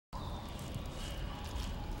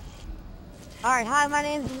Alright, hi, my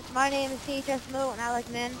name is CHSmoo, and I like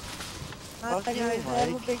men. Fuck you, I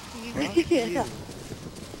have a big TV.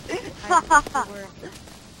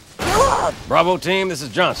 Bravo team, this is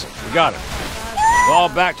Johnson. We got it. Fall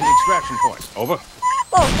back to the extraction point. Over.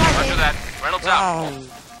 Oh, sorry. Roger that. Reynolds out.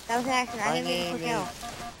 That was an accident. I didn't mean to click L.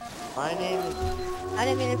 My name is... I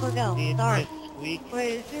didn't mean to click L. Sorry. Squeak.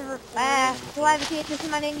 Wait, do I have a CHS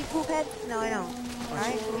in my name, you poop head? No, I don't.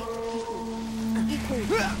 Alright, be cool.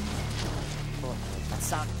 That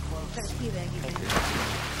sounded close. I'm gonna teabag you, man.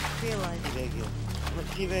 Realize. Teabag you. I'm gonna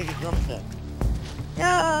teabag your drum set.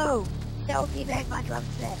 No! Don't teabag my drum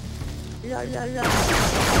set. No.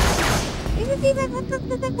 You can teabag my drum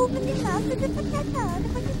set and poop in your mouth.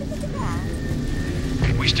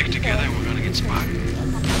 We stick together and we're gonna get spotted.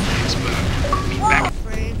 Thanks, bud. Meet back.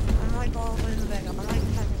 I'm like all over the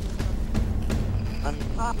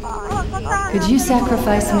bag. Could you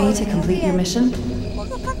sacrifice me to complete your mission?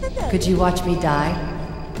 Could you watch me die?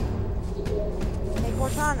 Hey,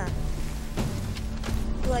 Cortana.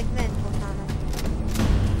 You like men, Cortana.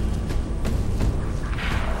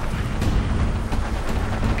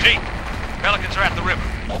 G, Pelicans are at the river.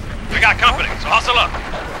 We got company, so hustle up.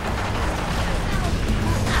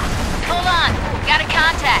 Hold on, got a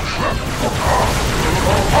contact.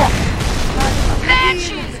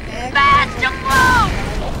 Bitches! Fast to move!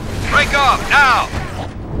 Break off, now!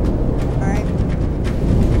 Alright.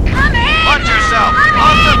 Come in! Watch yourself!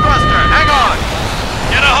 Off the thruster! Hang on!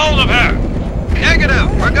 Get a hold of her! Negative!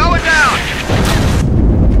 We're going down!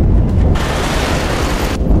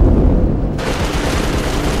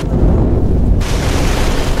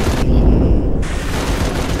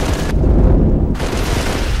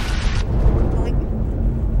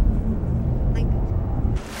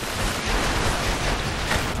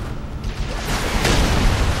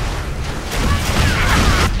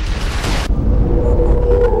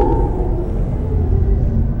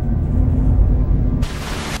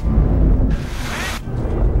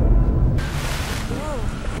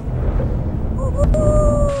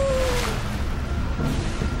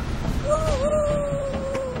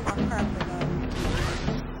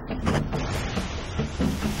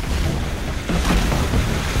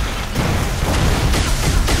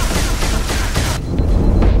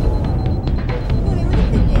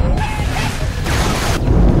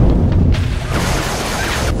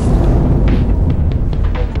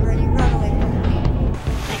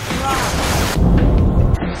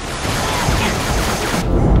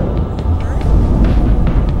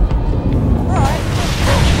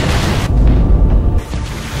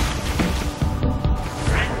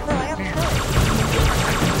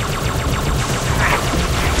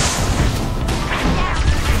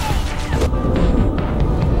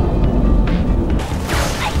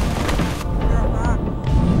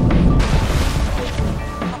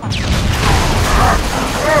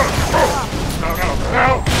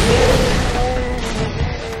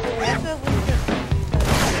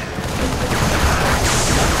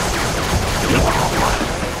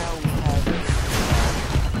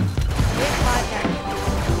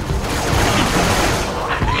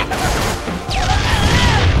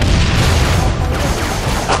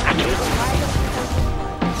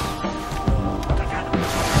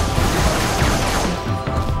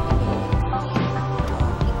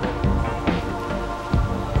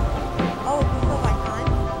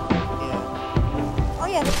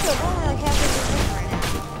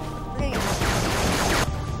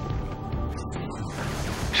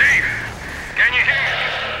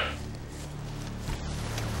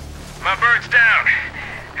 My bird's down.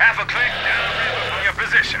 Half a click downriver from your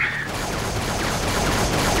position.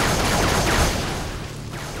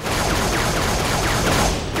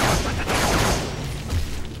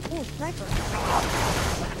 Ooh, sniper.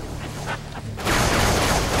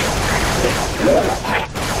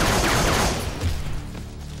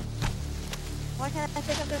 Why can't I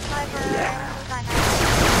pick up the sniper?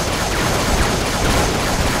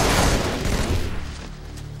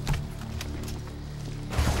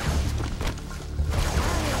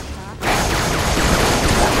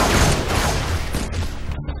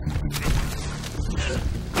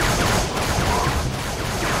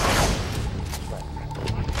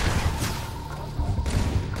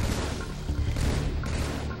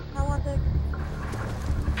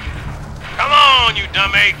 Come on, you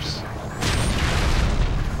dumb apes!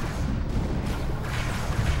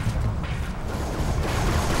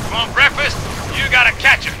 Want breakfast? You gotta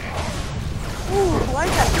catch it. Ooh, why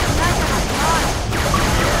is that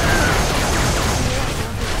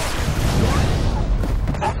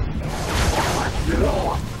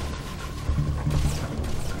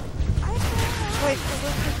Wait, so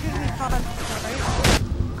this is gonna be fun, right?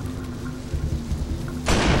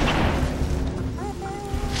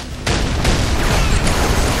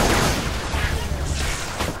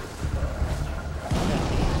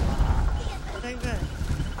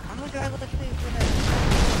 I look at things with it?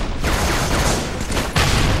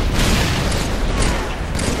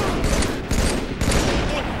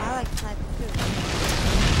 Yeah, I like sniping too.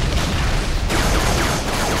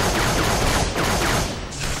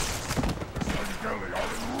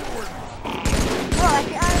 Well, I was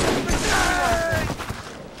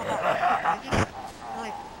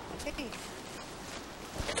pretty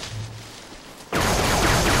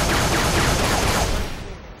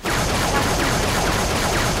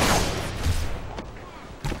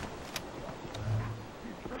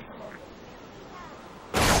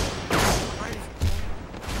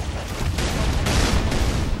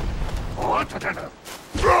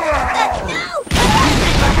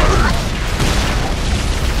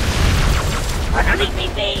Leave me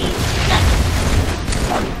be!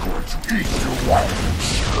 I'm going to eat you while you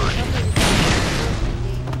sleep.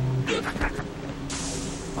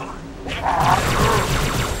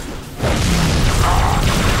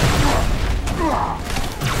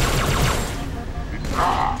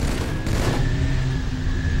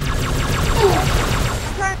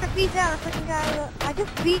 I'm trying to beat down a freaking guy. I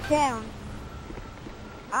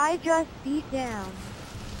just beat down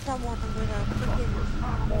someone with a freaking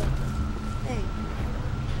thing.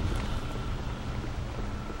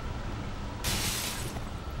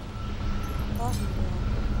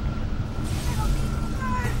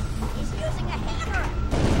 He's using a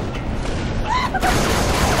hammer!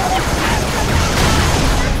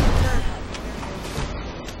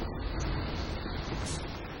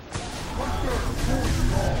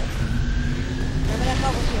 Remember that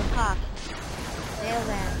bubble to your cock. Nail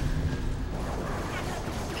that.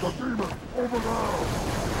 The demon, over there!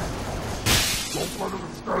 Don't let him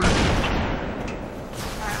escape!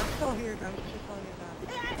 Alright, I'm still here, guys. Just tell you about it.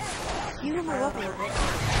 You can move up a little bit.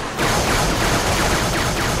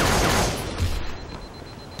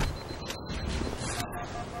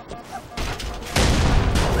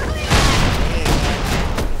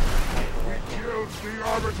 We killed the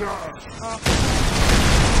Arbiter!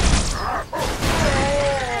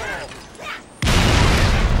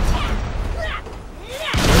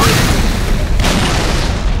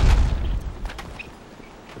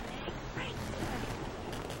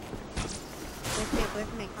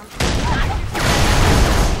 With me.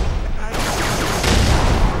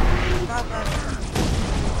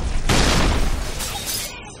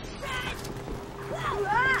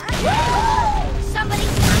 Somebody!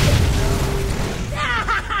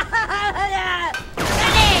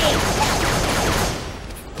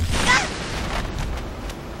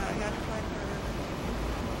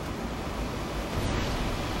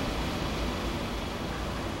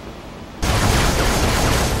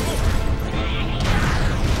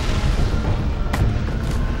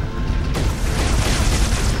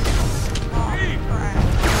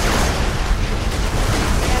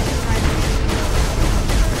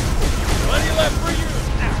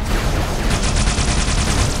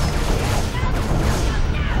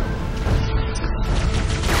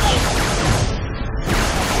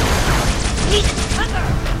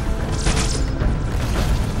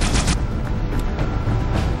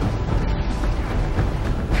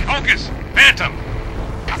 Focus! Phantom!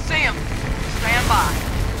 I see him. Stand by.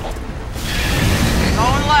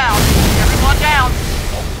 Going loud. Everyone down.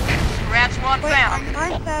 Scratch one Wait, phantom.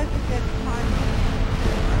 my status is good.